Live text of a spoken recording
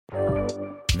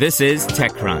This is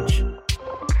TechCrunch.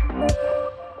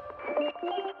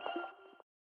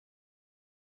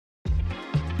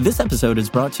 This episode is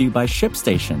brought to you by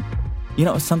ShipStation. You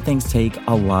know, some things take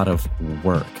a lot of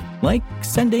work, like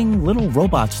sending little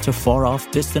robots to far-off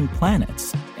distant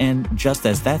planets. And just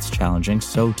as that's challenging,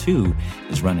 so too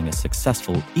is running a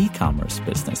successful e-commerce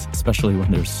business, especially when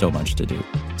there's so much to do.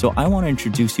 So I want to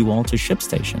introduce you all to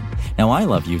ShipStation. Now, I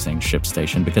love using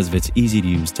ShipStation because of its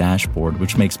easy-to-use dashboard,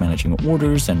 which makes managing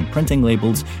orders and printing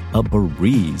labels a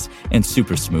breeze and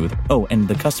super smooth. Oh, and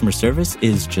the customer service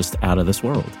is just out of this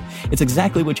world. It's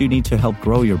exactly what you need to help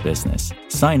grow your business.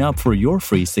 Sign up for your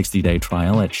free 60-day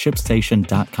trial at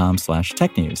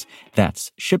shipstation.com/technews.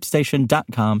 That's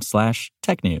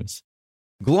shipstation.com/technews.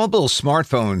 Global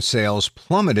smartphone sales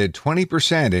plummeted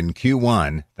 20% in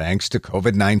Q1 thanks to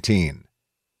COVID-19.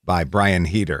 By Brian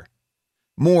Heater.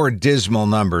 More dismal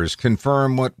numbers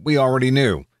confirm what we already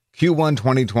knew. Q1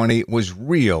 2020 was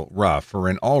real rough for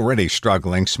an already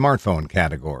struggling smartphone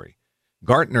category.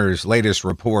 Gartner's latest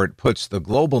report puts the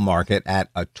global market at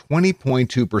a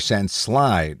 20.2%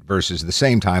 slide versus the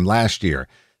same time last year,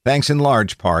 thanks in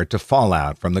large part to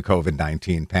fallout from the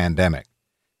COVID-19 pandemic.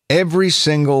 Every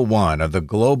single one of the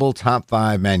global top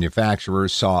 5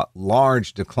 manufacturers saw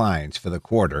large declines for the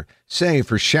quarter, save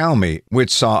for Xiaomi,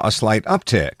 which saw a slight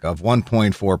uptick of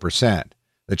 1.4%.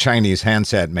 The Chinese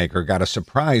handset maker got a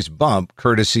surprise bump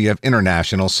courtesy of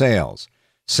international sales.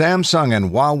 Samsung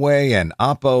and Huawei and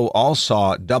Oppo all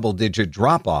saw double-digit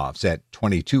drop-offs at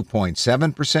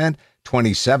 22.7%,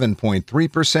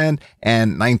 27.3%,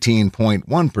 and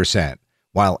 19.1%,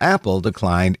 while Apple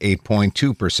declined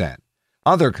 8.2%.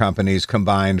 Other companies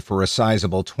combined for a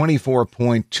sizable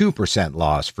 24.2%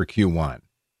 loss for Q1.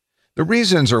 The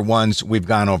reasons are ones we've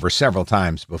gone over several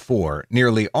times before,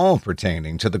 nearly all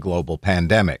pertaining to the global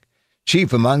pandemic.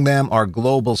 Chief among them are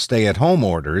global stay-at-home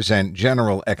orders and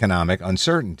general economic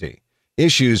uncertainty.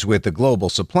 Issues with the global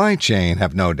supply chain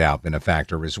have no doubt been a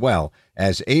factor as well,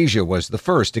 as Asia was the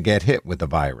first to get hit with the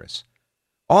virus.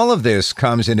 All of this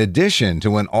comes in addition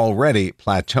to an already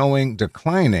plateauing,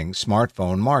 declining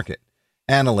smartphone market.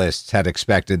 Analysts had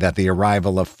expected that the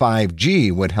arrival of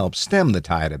 5G would help stem the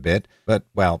tide a bit, but,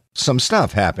 well, some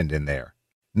stuff happened in there.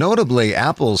 Notably,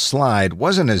 Apple's slide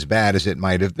wasn't as bad as it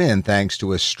might have been thanks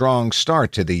to a strong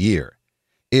start to the year.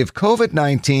 If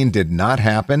COVID-19 did not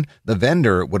happen, the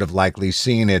vendor would have likely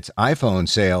seen its iPhone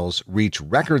sales reach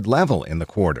record level in the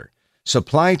quarter.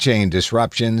 Supply chain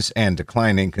disruptions and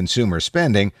declining consumer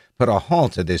spending put a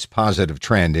halt to this positive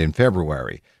trend in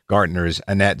February, Gartner's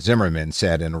Annette Zimmerman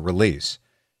said in a release.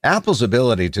 Apple's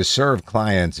ability to serve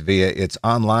clients via its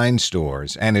online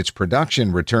stores and its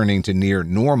production returning to near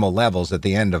normal levels at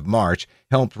the end of March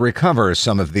helped recover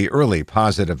some of the early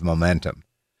positive momentum.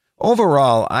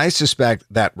 Overall, I suspect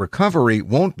that recovery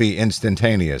won't be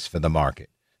instantaneous for the market.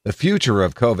 The future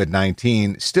of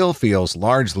COVID-19 still feels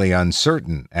largely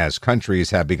uncertain as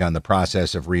countries have begun the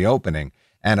process of reopening,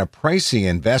 and a pricey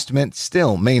investment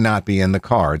still may not be in the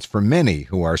cards for many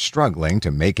who are struggling to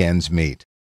make ends meet.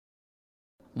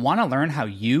 Want to learn how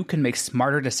you can make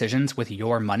smarter decisions with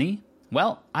your money?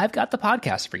 Well, I've got the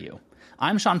podcast for you.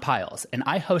 I'm Sean Piles, and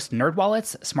I host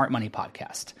NerdWallet's Smart Money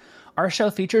Podcast. Our show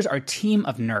features our team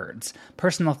of nerds,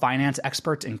 personal finance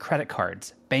experts in credit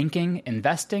cards, banking,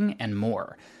 investing, and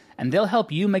more. And they'll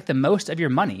help you make the most of your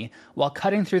money while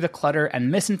cutting through the clutter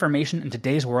and misinformation in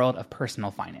today's world of personal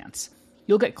finance.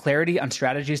 You'll get clarity on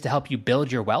strategies to help you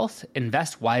build your wealth,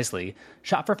 invest wisely,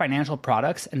 shop for financial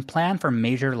products, and plan for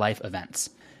major life events.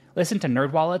 Listen to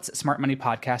NerdWallet's Smart Money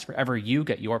Podcast wherever you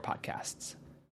get your podcasts.